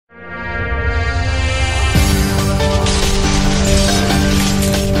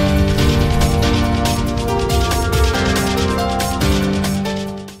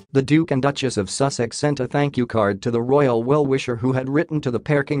The Duke and Duchess of Sussex sent a thank you card to the royal well-wisher who had written to the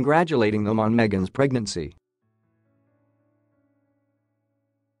pair congratulating them on Meghan's pregnancy.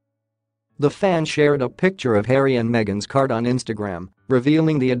 The fan shared a picture of Harry and Meghan's card on Instagram,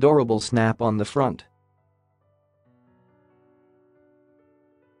 revealing the adorable snap on the front.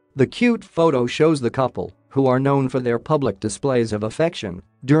 The cute photo shows the couple, who are known for their public displays of affection,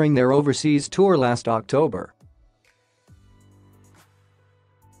 during their overseas tour last October.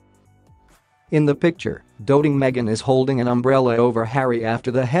 In the picture, doting Meghan is holding an umbrella over Harry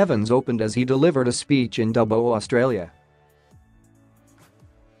after the heavens opened as he delivered a speech in Dubbo, Australia.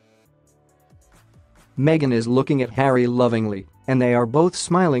 Meghan is looking at Harry lovingly, and they are both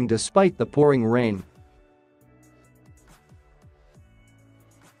smiling despite the pouring rain.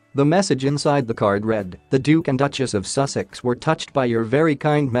 The message inside the card read, "The Duke and Duchess of Sussex were touched by your very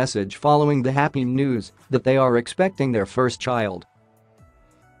kind message following the happy news that they are expecting their first child.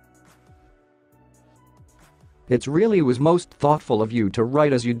 It really was most thoughtful of you to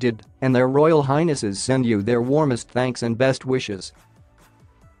write as you did, and their Royal Highnesses send you their warmest thanks and best wishes."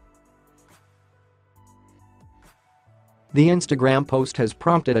 The Instagram post has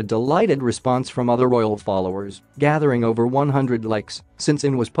prompted a delighted response from other royal followers, gathering over 100 likes since it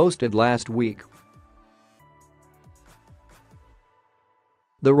was posted last week.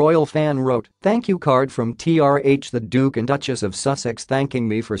 The royal fan wrote, "Thank you card from TRH the Duke and Duchess of Sussex thanking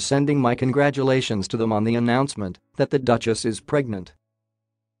me for sending my congratulations to them on the announcement that the Duchess is pregnant."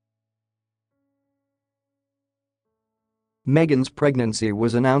 Meghan's pregnancy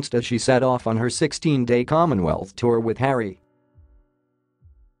was announced as she set off on her 16-day Commonwealth tour with Harry.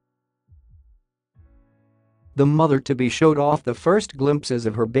 The mother-to-be showed off the first glimpses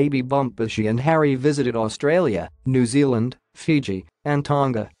of her baby bump as she and Harry visited Australia, New Zealand, Fiji, and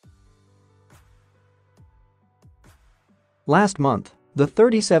Tonga. Last month, the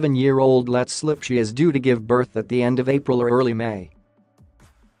 37-year-old let slip she is due to give birth at the end of April or early May.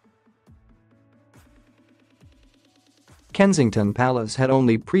 Kensington Palace had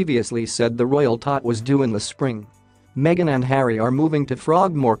only previously said the royal tot was due in the spring. Meghan and Harry are moving to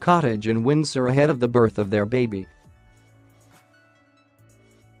Frogmore Cottage in Windsor ahead of the birth of their baby.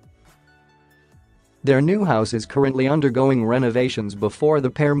 Their new house is currently undergoing renovations before the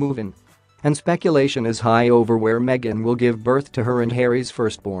pair move in, and speculation is high over where Meghan will give birth to her and Harry's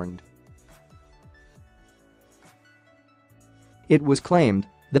firstborn. It was claimed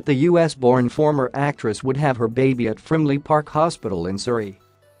that the US-born former actress would have her baby at Frimley Park Hospital in Surrey.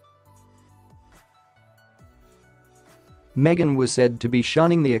 Meghan was said to be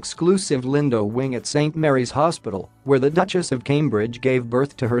shunning the exclusive Lindo wing at St Mary's Hospital, where the Duchess of Cambridge gave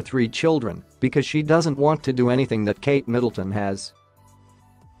birth to her 3 children, because she doesn't want to do anything that Kate Middleton has.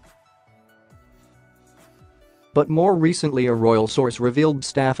 But more recently, a royal source revealed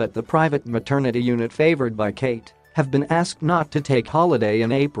staff at the private maternity unit favored by Kate have been asked not to take holiday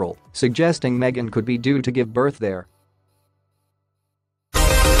in April, suggesting Meghan could be due to give birth there.